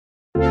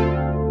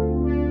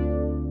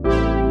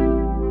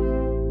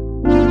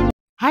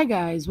Hi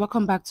guys,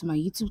 welcome back to my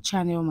YouTube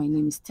channel. My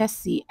name is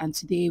Tessie and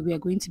today we are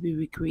going to be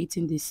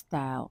recreating this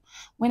style.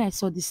 When I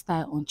saw this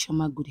style on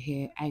Choma Good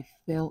Hair, I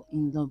fell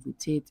in love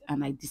with it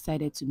and I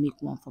decided to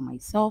make one for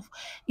myself.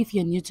 If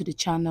you're new to the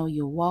channel,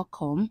 you're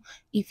welcome.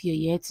 If you're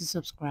yet to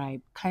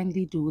subscribe,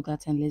 kindly do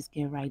that and let's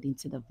get right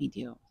into the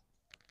video.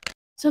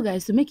 So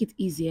guys, to make it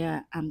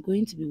easier, I'm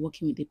going to be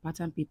working with a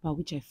pattern paper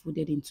which I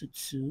folded into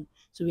two.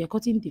 So we are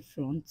cutting the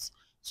front.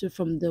 So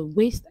from the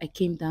waist, I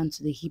came down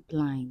to the hip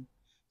line.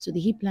 So the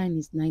hip line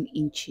is 9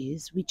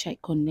 inches, which I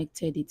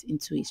connected it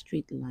into a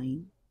straight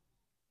line.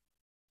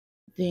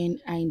 Then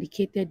I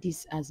indicated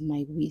this as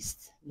my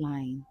waist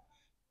line.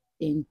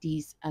 Then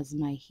this as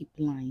my hip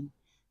line.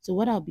 So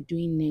what I'll be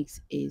doing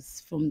next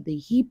is from the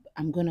hip,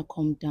 I'm going to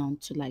come down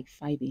to like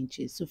 5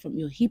 inches. So from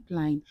your hip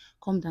line,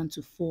 come down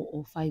to 4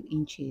 or 5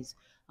 inches.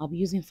 I'll be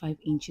using 5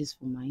 inches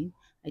for mine.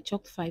 I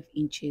chalked 5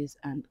 inches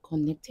and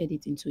connected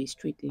it into a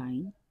straight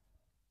line.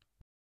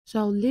 So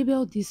I'll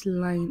label this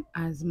line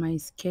as my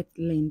skirt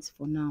length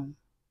for now.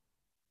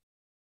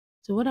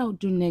 So what I'll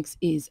do next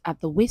is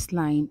at the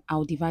waistline,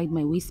 I'll divide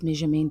my waist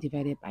measurement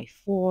divided by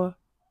 4.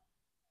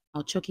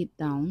 I'll chalk it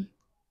down.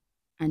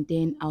 And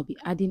then I'll be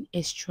adding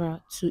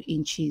extra 2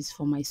 inches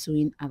for my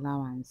sewing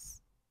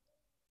allowance.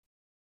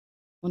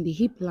 On the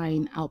hip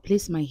line, I'll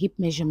place my hip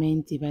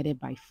measurement divided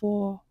by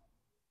 4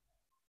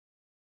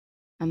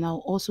 and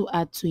I'll also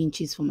add 2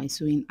 inches for my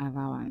sewing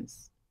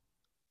allowance.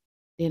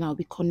 Then I'll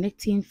be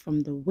connecting from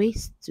the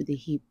waist to the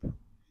hip. So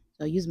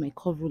I'll use my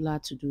curve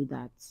ruler to do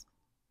that.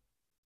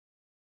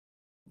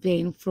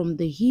 Then from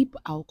the hip,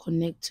 I'll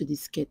connect to the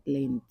skirt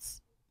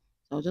length.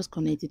 So I'll just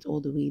connect it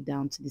all the way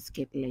down to the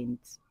skirt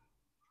length.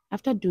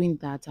 After doing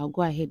that, I'll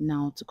go ahead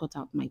now to cut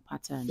out my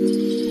pattern.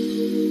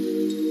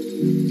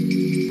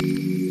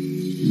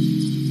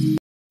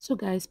 So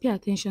guys, pay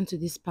attention to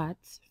this part.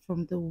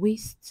 From the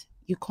waist,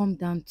 you come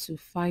down to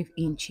 5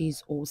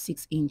 inches or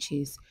 6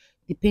 inches,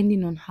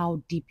 depending on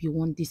how deep you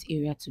want this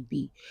area to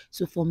be.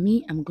 So for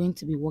me, I'm going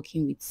to be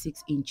working with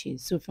 6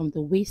 inches. So from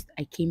the waist,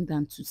 I came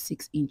down to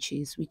 6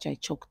 inches, which I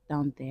chalked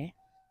down there.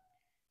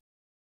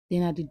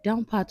 Then at the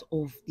down part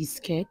of the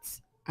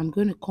skirt, I'm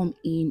going to come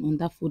in on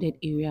that folded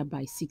area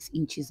by 6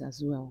 inches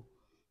as well.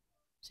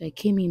 So I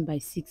came in by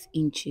 6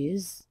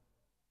 inches.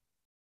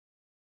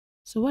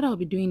 So what I'll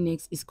be doing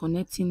next is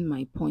connecting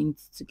my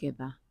points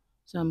together.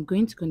 So I'm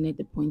going to connect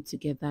the point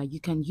together.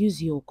 You can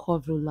use your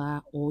curve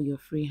ruler or your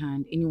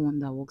freehand, anyone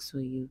that works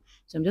for you.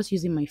 So I'm just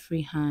using my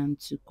freehand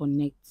to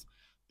connect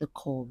the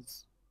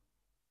curves.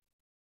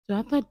 So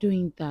after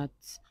doing that,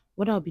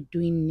 what I'll be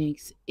doing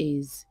next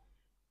is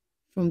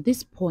from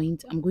this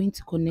point, I'm going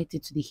to connect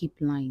it to the hip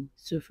line.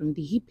 So from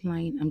the hip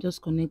line, I'm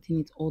just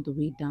connecting it all the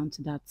way down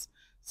to that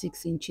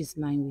 6 inches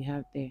line we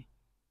have there.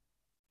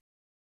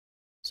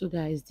 So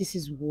guys, this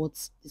is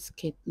what the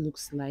skirt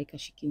looks like.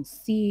 As you can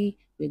see,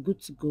 we're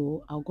good to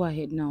go. I'll go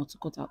ahead now to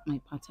cut out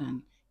my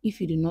pattern. If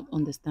you do not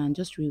understand,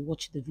 just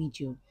rewatch the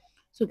video.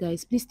 So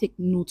guys, please take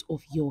note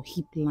of your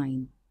hip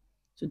line.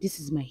 So this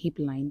is my hip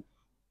line.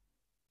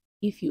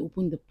 If you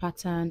open the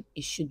pattern,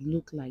 it should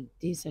look like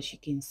this, as you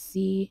can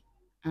see.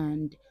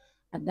 And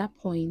at that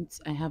point,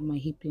 I have my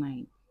hip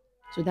line.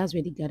 So that's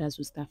where the gathers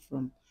will start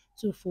from.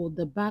 So for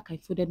the back, I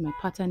folded my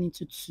pattern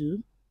into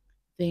two.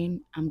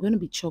 Then I'm going to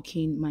be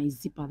chalking my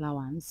zip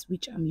allowance,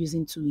 which I'm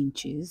using 2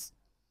 inches.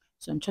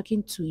 So I'm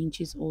chalking 2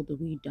 inches all the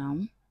way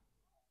down.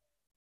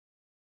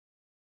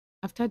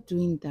 After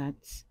doing that,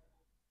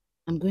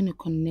 I'm going to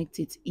connect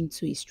it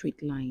into a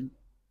straight line.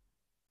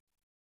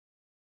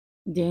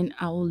 Then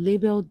I'll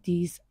label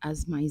this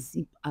as my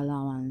zip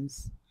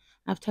allowance.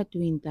 After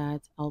doing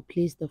that, I'll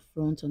place the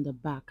front on the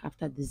back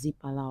after the zip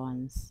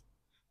allowance.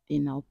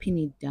 Then I'll pin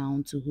it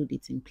down to hold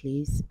it in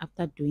place.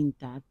 After doing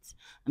that,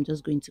 I'm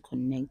just going to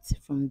connect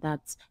from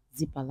that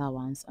zip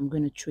allowance. I'm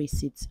going to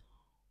trace it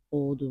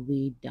all the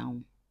way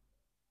down.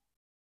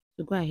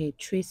 So go ahead,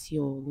 trace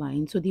your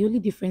line. So the only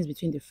difference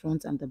between the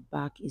front and the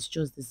back is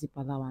just the zip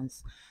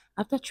allowance.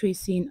 After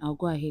tracing, I'll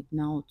go ahead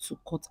now to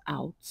cut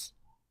out.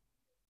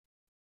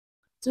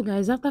 So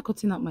guys, after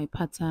cutting out my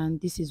pattern,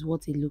 this is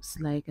what it looks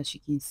like. As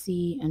you can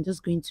see, I'm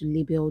just going to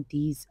label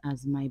these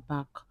as my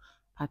back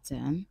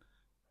pattern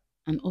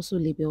and also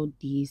label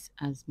these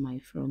as my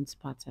front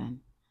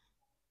pattern.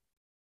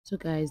 So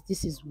guys,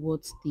 this is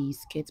what the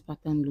skirt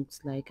pattern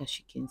looks like, as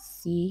you can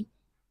see.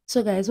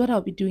 So guys, what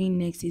I'll be doing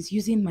next is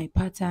using my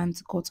pattern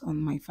to cut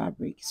on my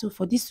fabric. So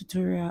for this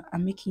tutorial,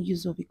 I'm making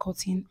use of a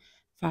cotton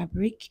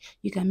fabric.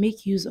 You can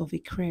make use of a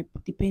crepe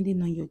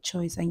depending on your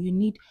choice, and you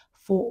need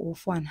 4 or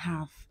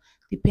 4.5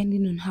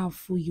 depending on how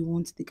full you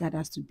want the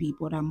gathers to be,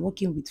 but I'm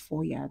working with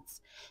 4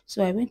 yards.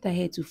 So I went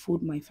ahead to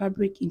fold my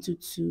fabric into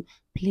two,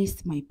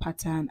 placed my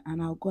pattern,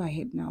 and I'll go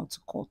ahead now to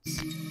cut.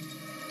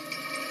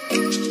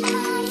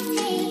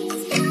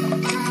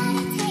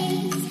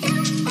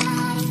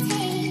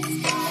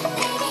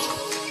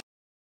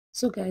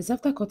 So guys,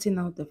 after cutting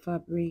out the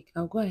fabric,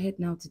 I'll go ahead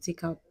now to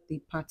take out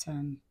the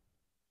pattern.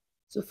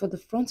 So for the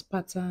front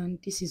pattern,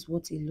 this is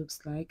what it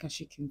looks like, as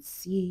you can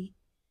see.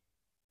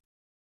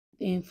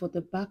 Then for the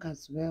back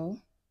as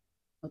well,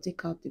 I'll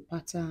take out the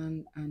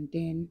pattern, and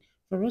then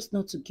for us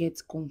not to get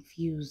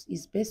confused,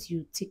 it's best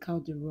you take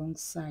out the wrong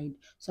side.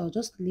 So I'll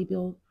just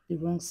label the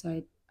wrong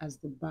side as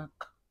the back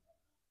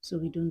so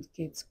we don't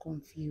get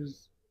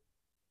confused.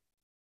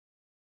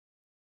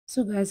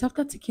 So guys,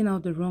 after taking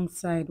out the wrong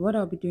side, what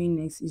I'll be doing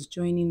next is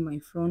joining my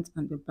front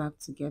and the back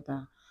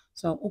together.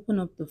 So I'll open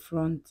up the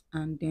front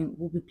and then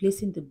we'll be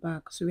placing the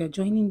back. So we are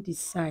joining these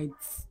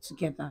sides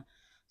together.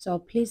 So I'll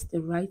place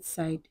the right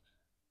side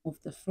of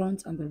the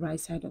front and the right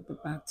side of the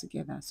back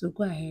together. So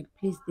go ahead,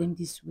 place them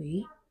this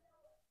way.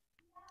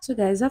 So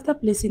guys, after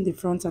placing the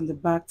front and the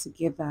back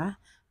together,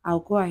 I'll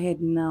go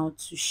ahead now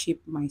to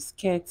shape my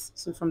skirt.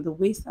 So from the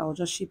waist, I'll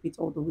just shape it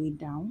all the way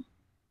down.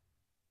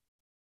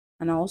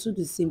 And I'll also do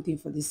the same thing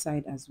for this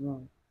side as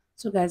well.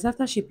 So guys,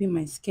 after shaping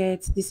my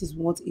skirt, this is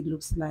what it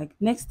looks like.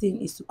 Next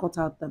thing is to cut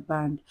out the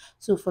band.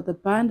 So for the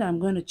band, I'm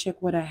going to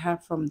check what I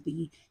have from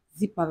the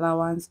zip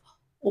allowance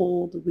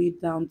all the way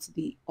down to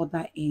the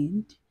other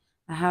end.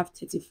 I have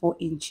 34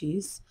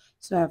 inches.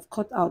 So I've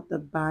cut out the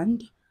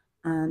band,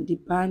 and the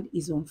band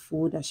is on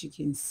fold, as you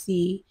can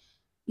see.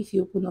 If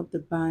you open up the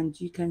band,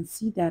 you can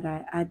see that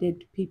I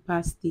added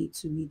paper stay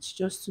to it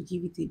just to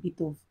give it a bit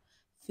of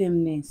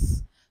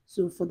firmness.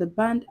 So for the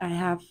band, I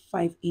have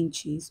 5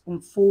 inches. On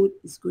fold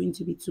is going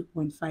to be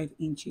 2.5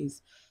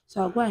 inches.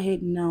 So I'll go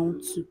ahead now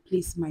to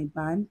place my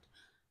band,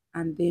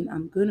 and then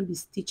I'm going to be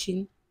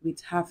stitching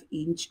with half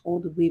inch all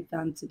the way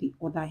down to the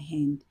other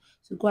hand.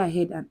 So go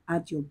ahead and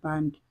add your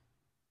band.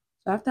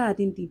 So after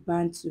adding the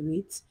band to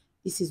it,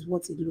 this is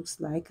what it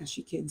looks like. As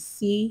you can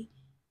see,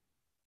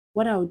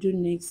 what I'll do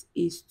next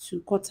is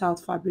to cut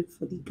out fabric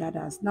for the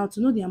gathers. Now,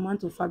 to know the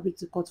amount of fabric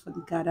to cut for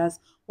the gathers,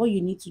 what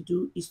you need to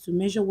do is to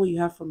measure what you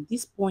have from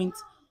this point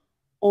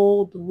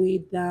all the way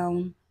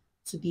down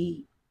to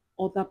the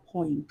other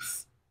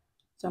points.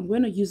 So I'm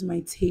going to use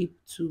my tape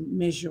to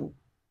measure.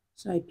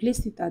 So I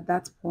placed it at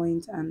that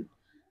point, and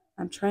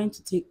I'm trying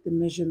to take the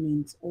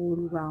measurements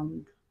all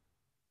around.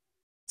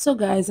 So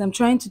guys, I'm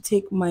trying to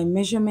take my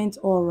measurement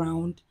all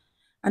around,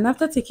 and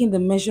after taking the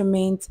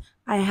measurement,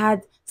 I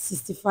had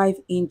 65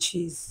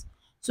 inches.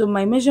 So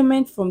my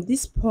measurement from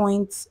this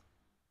point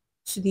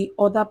to the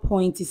other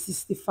point is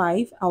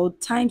 65. I will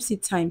times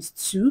it times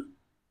 2.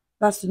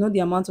 That's to know the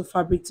amount of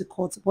fabric to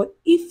cut. But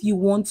if you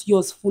want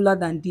yours fuller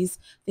than this,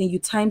 then you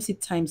times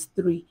it times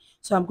 3.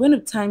 So I'm going to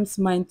times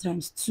mine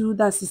times 2.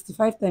 That's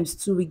 65 times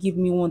 2 will give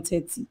me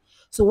 130.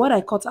 So what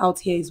I cut out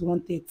here is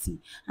 130.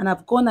 And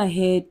I've gone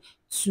ahead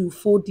to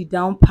fold the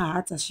down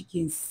part. As you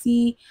can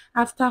see,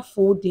 after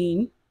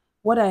folding,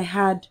 what I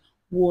had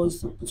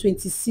was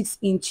 26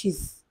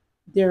 inches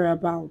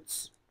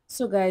thereabouts.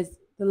 So guys,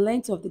 the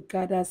length of the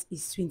gathers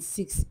is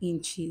 26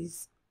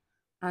 inches,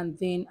 and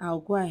then I'll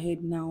go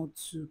ahead now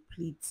to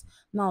pleat.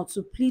 Now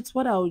to pleat,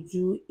 what I'll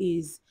do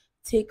is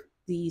take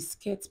the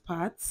skirt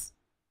parts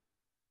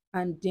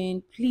and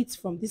then pleat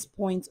from this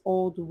point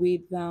all the way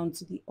down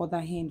to the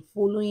other hand,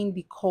 following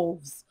the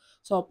curves.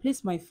 So I'll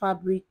place my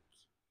fabric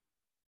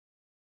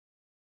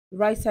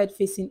right side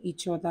facing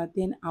each other,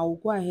 then I'll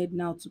go ahead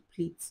now to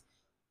pleat.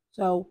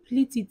 So I'll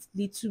pleat it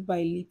little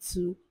by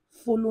little,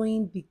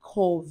 following the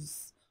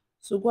curves.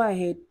 So go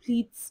ahead,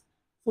 pleat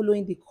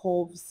following the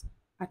curves,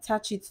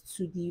 attach it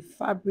to the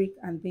fabric,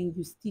 and then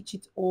you stitch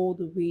it all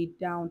the way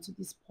down to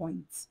this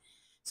point.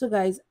 So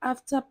guys,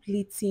 after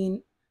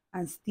pleating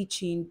and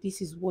stitching,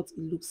 this is what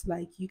it looks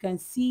like. You can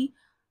see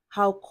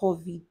how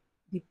curvy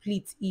the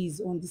pleat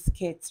is on the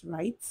skirt,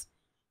 right?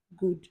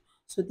 Good.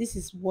 So this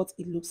is what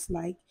it looks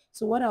like.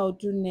 So what I'll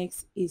do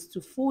next is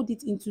to fold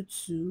it into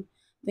 2.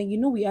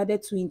 Then we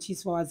added 2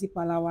 inches for our zip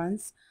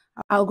allowance.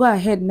 I'll go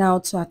ahead now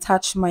to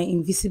attach my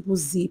invisible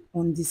zip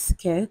on the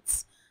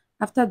skirt.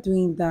 After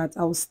doing that,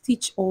 I'll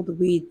stitch all the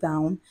way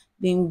down,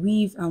 then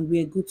weave, and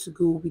we're good to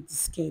go with the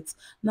skirt.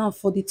 Now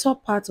for the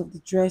top part of the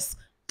dress,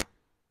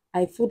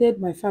 I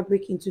folded my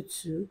fabric into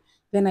 2.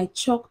 Then I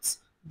chalked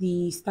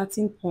the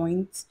starting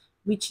point,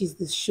 which is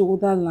the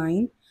shoulder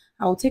line.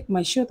 I'll take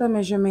my shoulder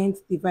measurement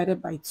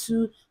divided by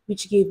 2,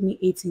 which gave me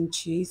 8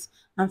 inches.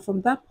 And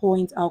from that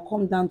point, I'll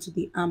come down to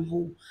the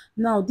armhole.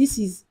 Now, this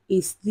is a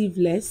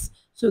sleeveless,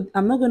 so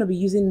I'm not going to be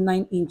using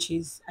 9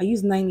 inches. I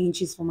use 9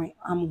 inches for my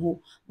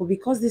armhole. But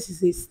because this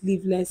is a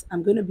sleeveless,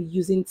 I'm going to be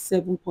using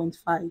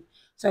 7.5.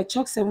 So I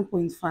chalked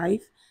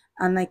 7.5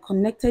 and I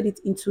connected it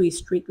into a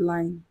straight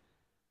line.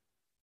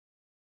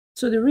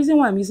 So the reason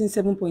why I'm using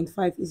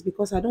 7.5 is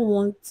because I don't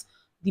want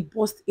the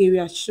bust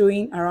area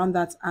showing around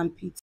that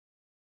armpit.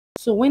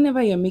 So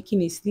whenever you're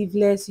making a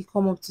sleeveless, you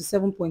come up to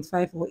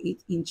 7.5 or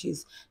 8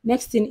 inches.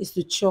 Next thing is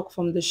to chalk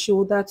from the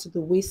shoulder to the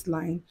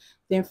waistline,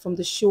 then from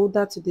the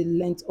shoulder to the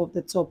length of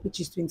the top, which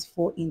is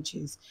 24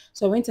 inches.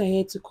 So I went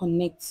ahead to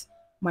connect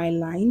my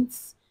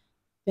lines.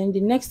 Then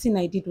the next thing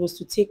I did was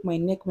to take my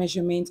neck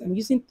measurement. I'm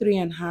using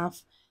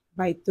 3.5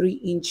 by 3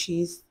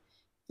 inches.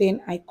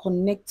 Then I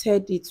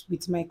connected it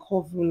with my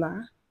curve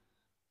ruler.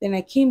 Then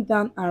I came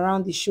down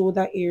around the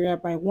shoulder area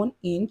by 1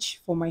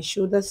 inch for my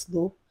shoulder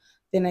slope.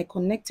 Then I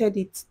connected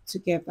it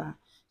together.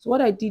 So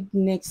what I did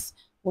next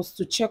was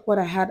to check what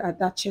I had at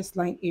that chest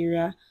line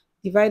area,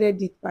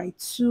 divided it by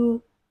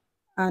 2,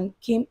 and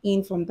came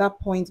in from that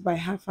point by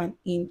half an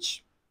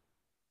inch.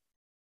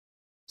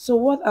 So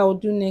what I'll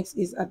do next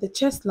is at the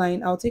chest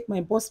line, I'll take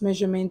my bust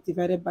measurement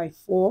divided by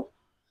 4.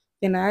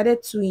 Then I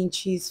added 2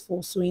 inches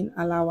for sewing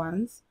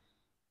allowance.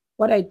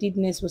 What I did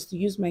next was to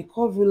use my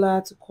curve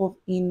ruler to curve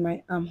in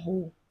my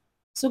armhole.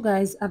 So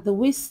guys, at the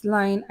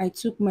waistline, I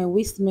took my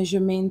waist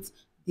measurement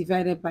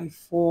divided by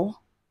 4.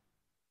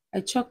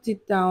 I chalked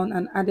it down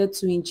and added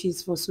 2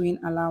 inches for sewing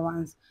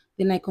allowance.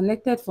 Then I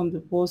connected from the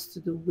bust to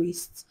the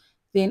waist.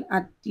 Then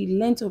at the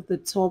length of the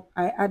top,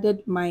 I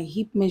added my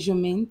hip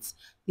measurement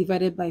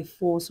divided by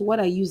 4. So what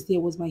I used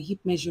there was my hip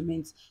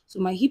measurement. So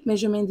my hip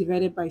measurement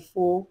divided by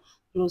 4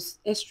 plus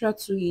extra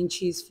 2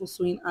 inches for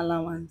sewing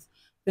allowance.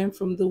 Then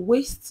from the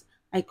waist,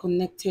 I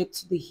connected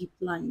to the hip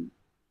line.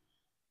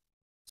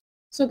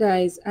 So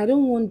guys, I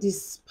don't want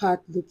this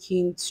part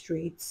looking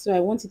straight, so I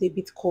want it a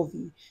bit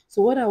curvy.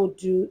 So what I will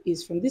do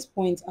is from this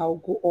point, I'll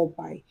go up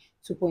by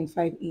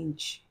 2.5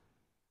 inch.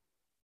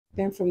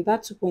 Then from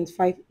that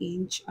 2.5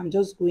 inch, I'm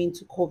just going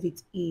to curve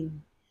it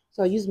in.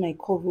 So I'll use my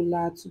curve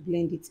ruler to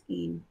blend it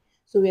in.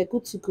 So we're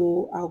good to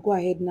go. I'll go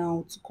ahead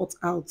now to cut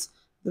out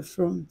the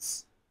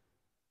front.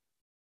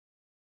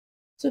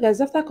 So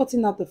guys, after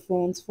cutting out the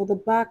front, for the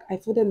back, I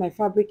folded my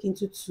fabric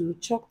into two,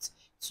 chalked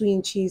 2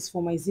 inches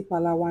for my zip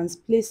allowance,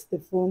 placed the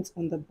front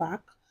on the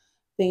back.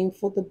 Then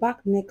for the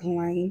back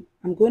neckline,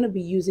 I'm going to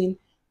be using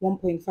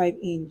 1.5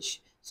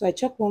 inch. So I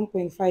chalked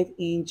 1.5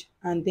 inch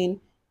and then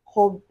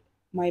curved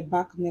my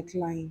back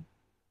neckline.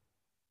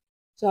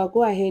 So I'll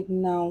go ahead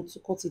now to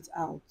cut it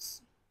out.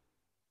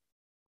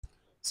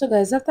 So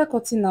guys, after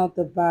cutting out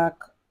the back,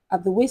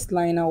 at the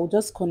waistline, I will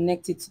just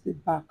connect it to the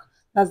back.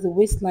 That's the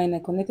waistline, I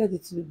connected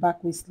it to the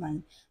back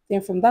waistline.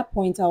 Then from that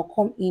point, I'll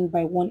come in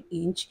by 1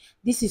 inch.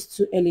 This is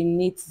to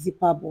eliminate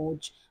zipper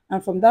bulge.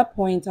 And from that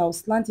point, I'll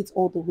slant it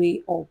all the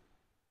way up.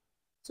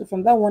 So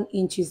from that 1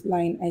 inches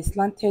line, I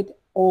slanted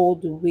all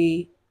the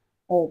way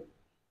up.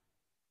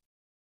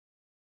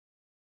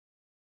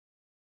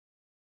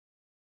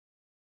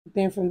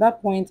 Then from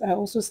that point, I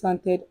also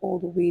slanted all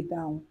the way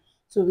down.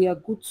 So we are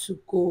good to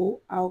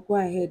go. I'll go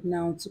ahead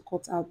now to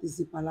cut out the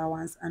zip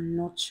allowance and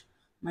notch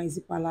my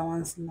zip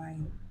allowance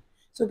line.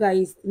 So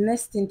guys, the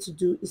next thing to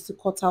do is to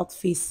cut out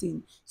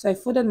facing. So I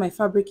folded my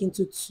fabric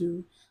into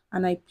two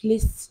and I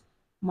placed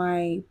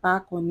my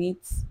back on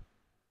it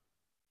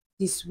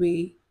this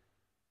way.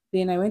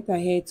 Then I went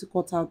ahead to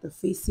cut out the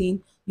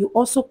facing. You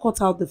also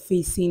cut out the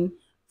facing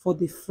for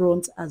the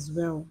front as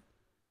well.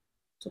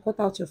 To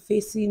cut out your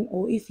facing,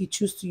 or if you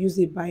choose to use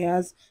a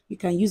bias, you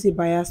can use a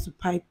bias to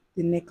pipe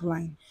the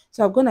neckline.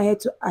 So I've gone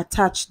ahead to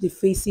attach the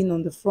facing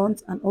on the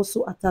front and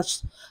also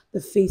attach the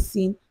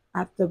facing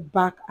at the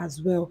back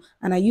as well.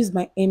 And I use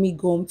my Emmy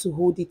gum to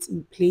hold it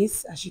in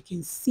place, as you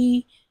can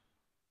see.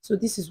 So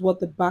this is what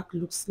the back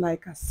looks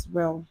like as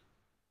well.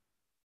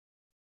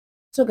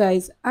 So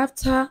guys,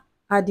 after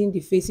adding the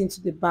facing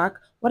to the back,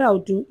 what I'll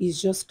do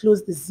is just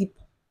close the zip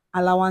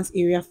allowance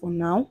area for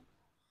now.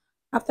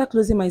 After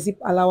closing my zip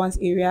allowance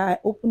area, I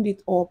opened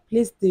it up,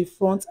 placed the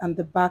front and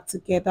the back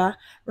together,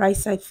 right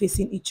side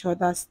facing each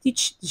other,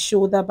 stitched the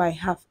shoulder by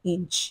 ½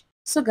 inch.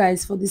 So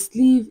guys, for the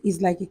sleeve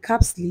is like a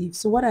cap sleeve.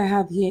 So what I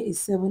have here is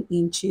 7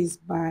 inches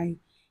by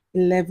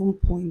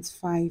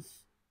 11.5.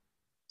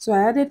 So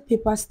I added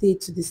paper stay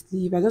to the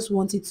sleeve. I just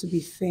want it to be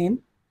firm.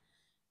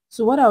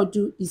 So what I'll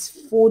do is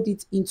fold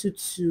it into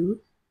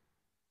two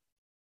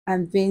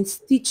and then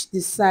stitch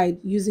the side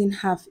using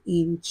 ½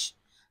 inch.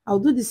 I'll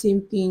do the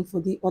same thing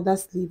for the other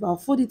sleeve. I'll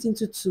fold it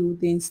into two,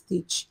 then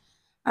stitch.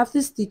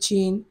 After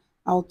stitching,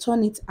 I'll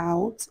turn it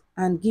out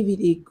and give it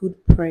a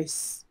good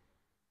press.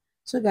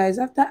 So guys,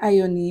 after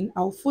ironing,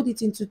 I'll fold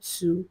it into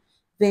two,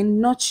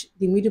 then notch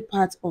the middle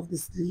part of the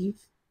sleeve.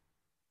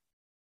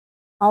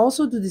 I'll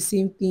also do the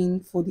same thing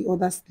for the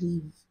other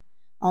sleeve.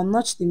 I'll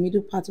notch the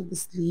middle part of the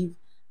sleeve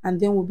and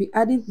then we'll be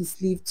adding the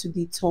sleeve to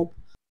the top.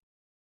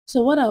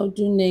 So what I'll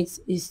do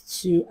next is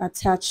to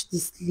attach the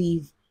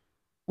sleeve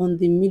on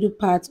the middle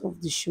part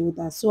of the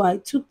shoulder. So I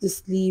took the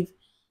sleeve,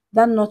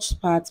 that notched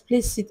part,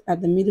 place it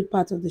at the middle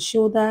part of the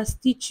shoulder,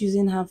 stitch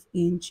using ½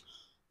 inch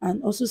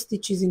and also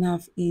stitch using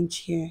 ½ inch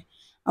here.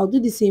 I'll do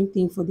the same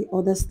thing for the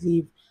other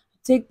sleeve.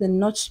 Take the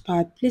notched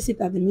part, place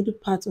it at the middle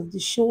part of the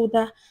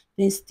shoulder,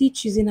 then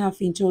stitch using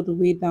 ½ inch all the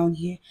way down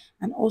here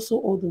and also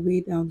all the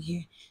way down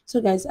here.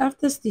 So guys,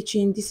 after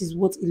stitching, this is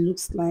what it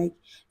looks like.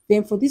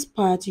 Then for this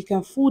part, you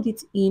can fold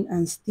it in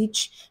and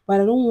stitch,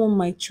 but I don't want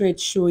my thread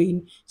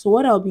showing. So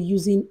what I'll be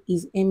using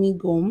is Emmy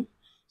gum.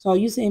 So I'll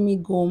use Emmy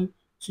gum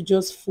to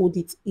just fold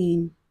it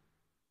in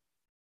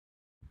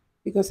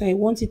because I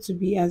want it to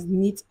be as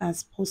neat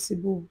as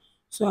possible.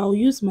 So I'll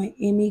use my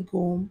Emmy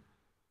gum,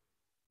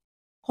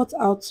 cut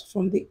out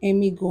from the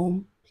Emmy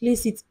gum,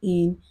 place it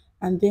in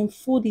and then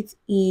fold it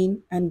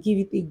in and give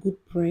it a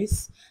good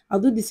press.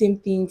 I'll do the same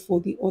thing for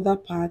the other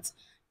part.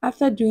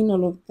 After doing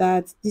all of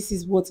that, this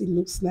is what it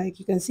looks like.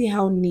 You can see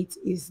how neat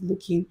it's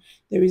looking.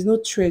 There is no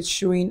thread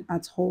showing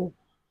at all.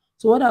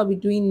 So what I'll be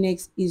doing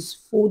next is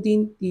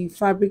folding the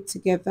fabric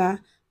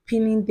together,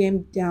 pinning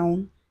them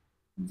down.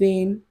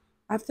 Then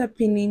After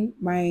pinning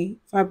my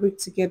fabric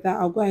together,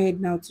 I'll go ahead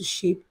now to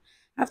shape.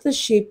 After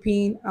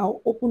shaping,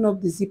 I'll open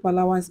up the zip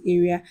allowance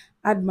area,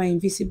 add my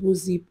invisible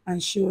zip,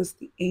 and show us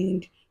the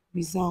end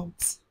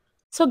result.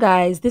 So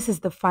guys, this is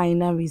the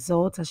final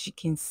result. As you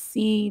can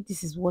see,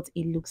 this is what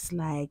it looks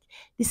like.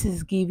 This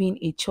is giving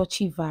a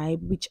churchy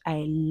vibe, which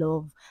I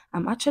love.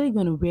 I'm actually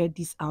going to wear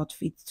this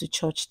outfit to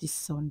church this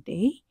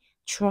Sunday.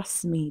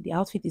 Trust me, the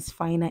outfit is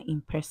finer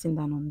in person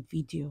than on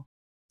video.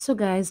 So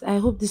guys, I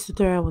hope this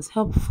tutorial was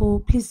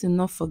helpful. Please do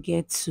not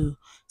forget to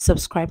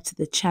subscribe to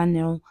the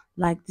channel,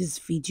 like this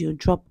video,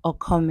 drop a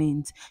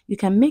comment. You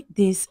can make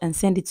this and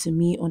send it to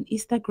me on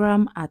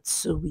Instagram at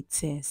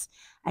 @sowitess.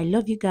 I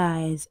love you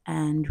guys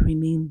and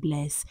remain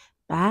blessed.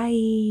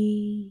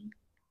 Bye.